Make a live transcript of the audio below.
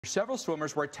Several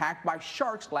swimmers were attacked by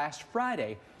sharks last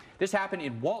Friday. This happened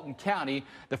in Walton County.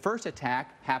 The first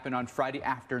attack happened on Friday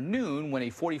afternoon when a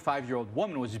 45-year-old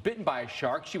woman was bitten by a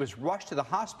shark. She was rushed to the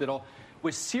hospital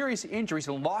with serious injuries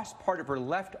and lost part of her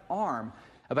left arm.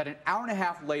 About an hour and a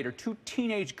half later, two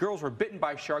teenage girls were bitten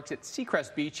by sharks at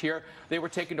Seacrest Beach here. They were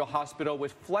taken to a hospital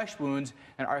with flesh wounds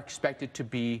and are expected to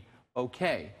be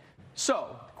okay.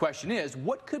 So, the question is,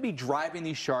 what could be driving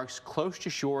these sharks close to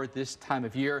shore this time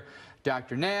of year?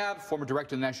 Dr. Knabb, former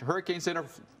director of the National Hurricane Center,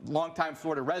 longtime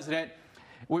Florida resident.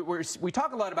 We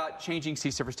talk a lot about changing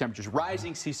sea surface temperatures,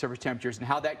 rising sea surface temperatures, and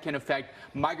how that can affect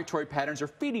migratory patterns or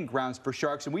feeding grounds for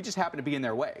sharks, and we just happen to be in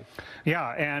their way. Yeah,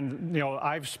 and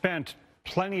I've spent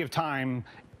plenty of time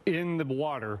in the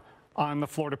water on the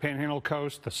Florida Panhandle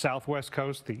coast, the southwest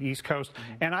coast, the east coast.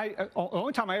 And the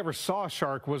only time I ever saw a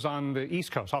shark was on the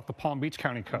east coast, off the Palm Beach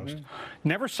County coast.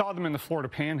 Never saw them in the Florida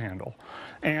Panhandle.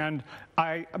 And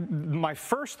my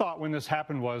first thought when this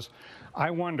happened was,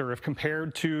 I wonder if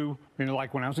compared to,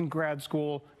 like when I was in grad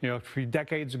school, a few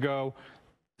decades ago,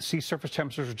 sea surface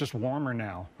temperatures are just warmer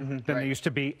now than they used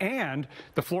to be, and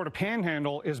the Florida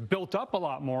Panhandle is built up a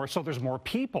lot more, so there's more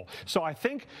people. So I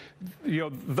think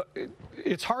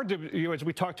it's hard to, as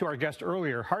we talked to our guest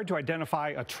earlier, hard to identify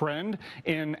a trend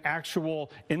in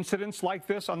actual incidents like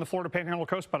this on the Florida Panhandle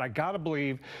coast, but I gotta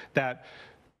believe that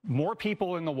more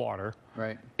people in the water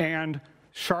and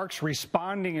sharks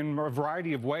responding in a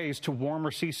variety of ways to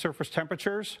warmer sea surface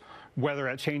temperatures, whether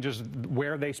it changes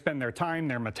where they spend their time,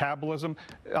 their metabolism.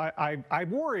 I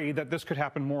worry that this could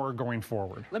happen more going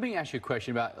forward. Let me ask you a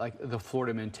question about the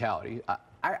Florida mentality.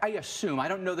 I assume, I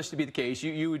don't know this to be the case,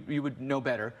 you would know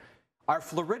better. Are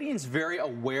Floridians very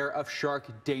aware of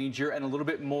shark danger and a little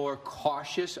bit more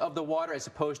cautious of the water as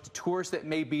opposed to tourists that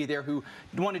may be there who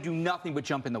want to do nothing but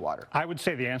jump in the water? I would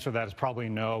say the answer to that is probably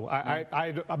no.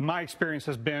 My experience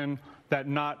has been that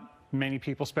not many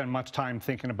people spend much time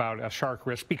thinking about a shark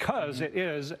risk because it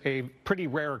is a pretty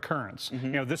rare occurrence.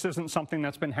 This isn't something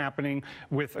that's been happening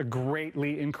with a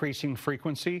greatly increasing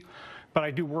frequency, but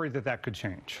I do worry that that could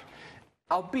change.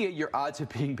 Albeit your odds of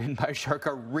being bitten by a shark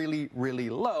are really, really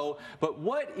low, but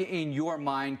what in your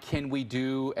mind can we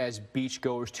do as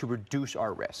beachgoers to reduce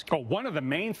our risk? Oh, one of the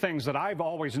main things that I've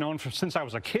always known since I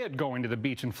was a kid going to the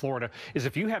beach in Florida is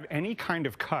if you have any kind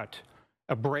of cut,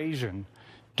 abrasion,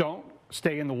 don't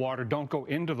stay in the water, don't go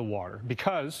into the water,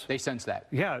 because they sense that.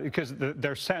 Yeah, because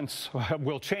their sense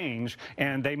will change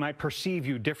and they might perceive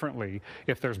you differently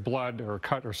if there's blood or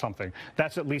cut or something.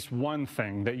 That's at least one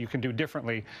thing that you can do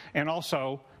differently. And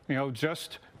also,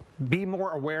 just be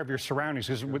more aware of your surroundings,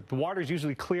 because the water is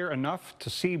usually clear enough to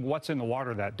see what's in the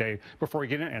water that day before you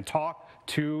get in, and talk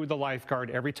to the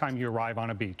lifeguard every time you arrive on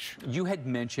a beach. You had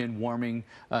mentioned warming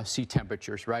sea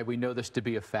temperatures, right? We know this to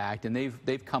be a fact, and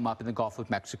they've come up in the Gulf of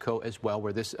Mexico as well,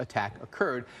 where this attack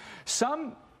occurred.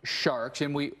 Some sharks,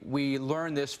 and we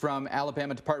learned this from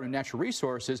Alabama Department of Natural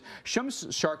Resources, some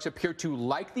sharks appear to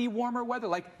like the warmer weather,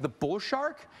 like the bull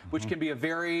shark, which can be a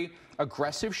very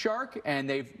aggressive shark, and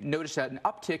they've noticed an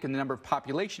uptick in the number of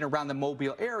population around the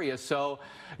Mobile area. So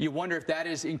you wonder if that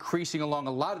is increasing along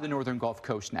a lot of the northern Gulf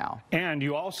Coast now. And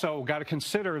you also got to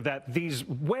consider that these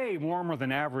way warmer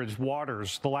than average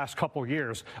waters the last couple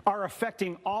years are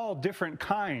affecting all different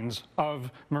kinds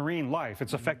of marine life.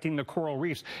 It's affecting the coral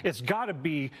reefs. It's got to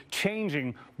be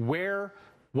changing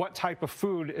what type of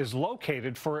food is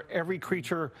located for every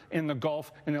creature in the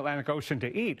Gulf and the Atlantic Ocean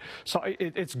to eat. So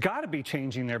it's got to be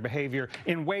changing their behavior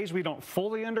in ways we don't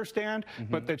fully understand,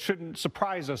 but that shouldn't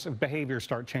surprise us if behaviors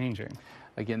start changing.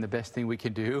 Again, the best thing we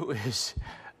can do is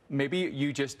maybe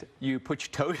you put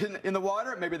your toes in the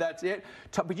water, maybe that's it.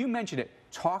 But you mentioned it,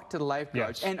 talk to the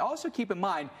lifeguards. And also keep in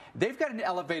mind, they've got an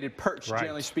elevated perch,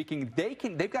 generally speaking.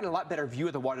 They've got a lot better view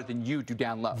of the water than you do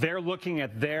down low. They're looking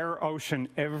at their ocean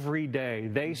every day.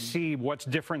 They see what's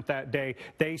different that day.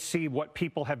 They see what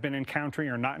people have been encountering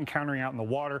or not encountering out in the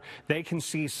water. They can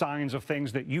see signs of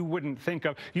things that you wouldn't think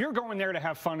of. You're going there to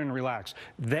have fun and relax.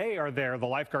 They are there, the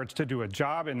lifeguards, to do a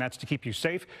job, and that's to keep you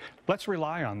safe. Let's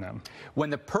rely on them. When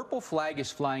the purple flag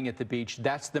is flying at the beach,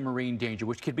 that's the marine danger,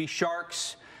 which could be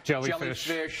sharks,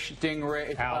 jellyfish,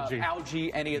 stingray,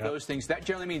 algae, any of those things. That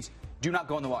generally means do not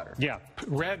go in the water. Yeah,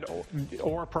 red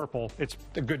or purple, it's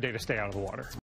a good day to stay out of the water.